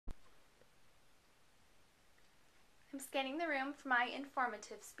scanning the room for my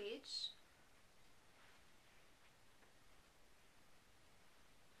informative speech.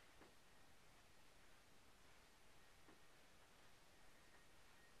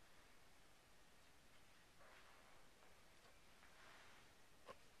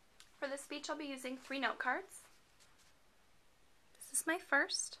 For this speech, I'll be using 3 note cards. This is my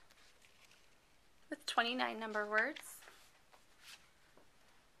first, with 29 number words.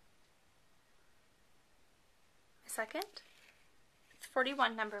 My second, with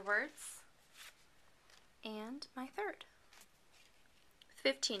 41 number words. And my third, with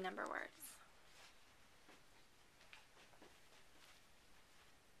 15 number words.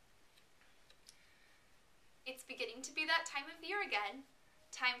 It's beginning to be that time of year again.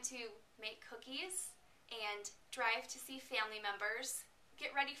 Time to make cookies and drive to see family members,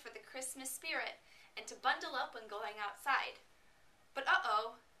 get ready for the Christmas spirit, and to bundle up when going outside. But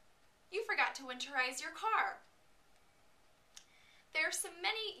uh-oh, you forgot to winterize your car. There are so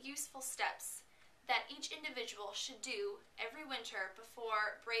many useful steps that each individual should do every winter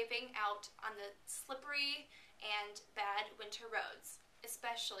before braving out on the slippery and bad winter roads,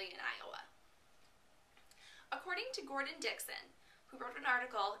 especially in Iowa. According to Gordon Dixon, who wrote an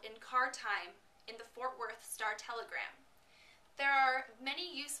article in Car Time in the Fort Worth Star-Telegram, there are many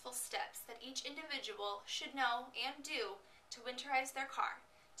useful steps that each individual should know and do to winterize their car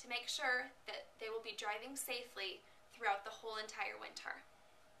to make sure that they will be driving safely throughout the whole entire winter.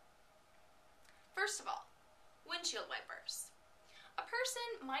 First of all, windshield wipers. A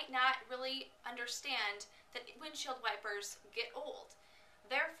person might not really understand that windshield wipers get old.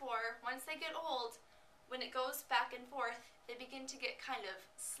 Therefore, once they get old, when it goes back and forth, they begin to get kind of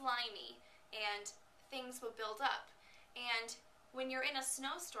slimy and things will build up. And when you're in a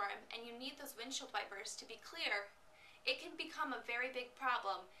snowstorm and you need those windshield wipers to be clear, it can become a very big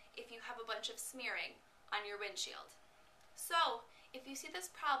problem if you have a bunch of smearing on your windshield. So, if you see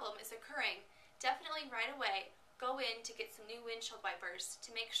this problem is occurring, definitely right away go in to get some new windshield wipers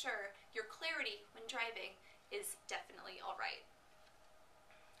to make sure your clarity when driving is definitely alright.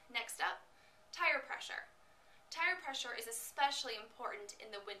 Next up, tire pressure. Tire pressure is especially important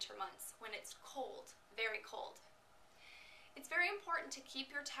in the winter months when it's cold, very cold. It's very important to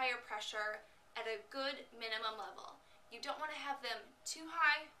keep your tire pressure at a good minimum level. You don't want to have them too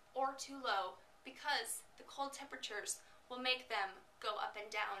high or too low because the cold temperatures will make them go up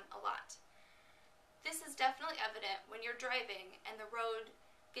and down a lot. This is definitely evident when you're driving and the road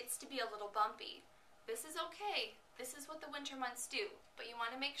gets to be a little bumpy. This is okay. This is what the winter months do, but you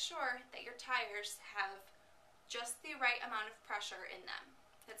want to make sure that your tires have just the right amount of pressure in them.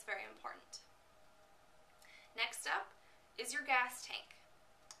 That's very important. Next up is your gas tank.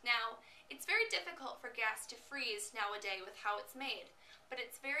 Now, it's very difficult for gas to freeze nowadays with how it's made, but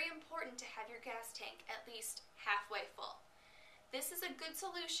it's very important to have your gas tank at least halfway full. This is a good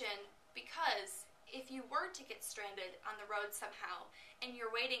solution because if you were to get stranded on the road somehow and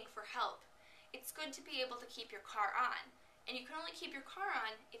you're waiting for help, it's good to be able to keep your car on. And you can only keep your car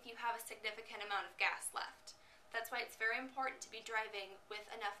on if you have a significant amount of gas left. That's why it's very important to be driving with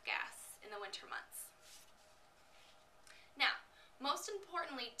enough gas in the winter months. Now, most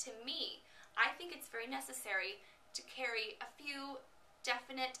importantly to me, I think it's very necessary to carry a few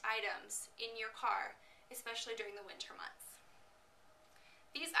definite items in your car, especially during the winter months.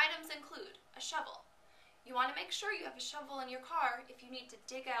 These items include a shovel. You want to make sure you have a shovel in your car if you need to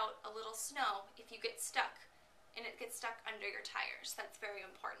dig out a little snow if you get stuck and it gets stuck under your tires. That's very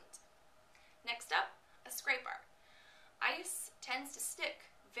important. Next up, a scraper. Ice tends to stick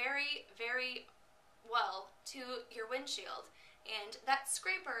very, very well to your windshield, and that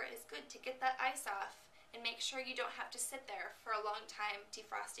scraper is good to get that ice off and make sure you don't have to sit there for a long time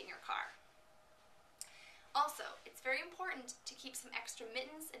defrosting your car. Also, it's very important to keep some extra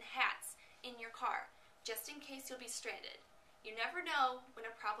mittens and hats in your car, just in case you'll be stranded. You never know when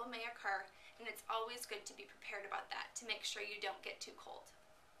a problem may occur, and it's always good to be prepared about that to make sure you don't get too cold.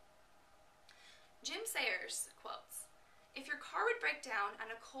 Jim Sayers quotes, "If your car would break down on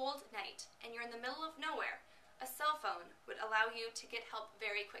a cold night and you're in the middle of nowhere, a cell phone would allow you to get help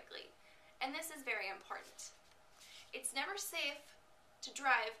very quickly." And this is very important. It's never safe to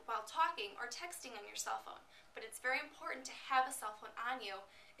drive while talking or texting on your cell phone, but it's very important to have a cell phone on you,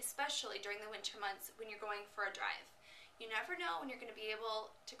 especially during the winter months when you're going for a drive. You never know when you're going to be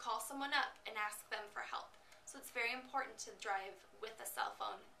able to call someone up and ask them for help. So it's very important to drive with a cell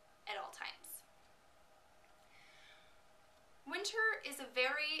phone at all times. Winter is a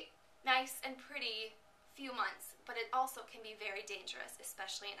very nice and pretty few months, but it also can be very dangerous,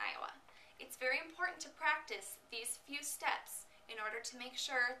 especially in Iowa. It's very important to practice these few steps in order to make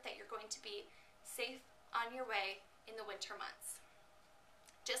sure that you're going to be safe on your way in the winter months.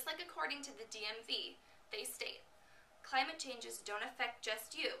 Just like according to the DMV, they state, climate changes don't affect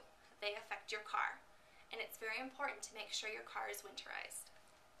just you, they affect your car. And it's very important to make sure your car is winterized.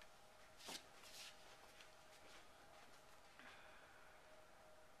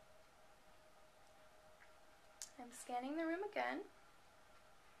 I'm scanning the room again.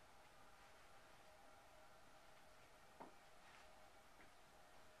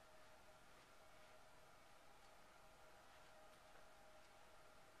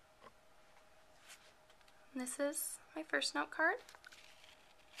 This is my first note card.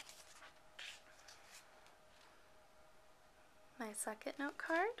 My second note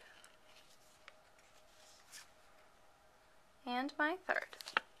card. And my third.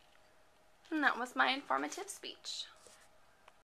 And that was my informative speech.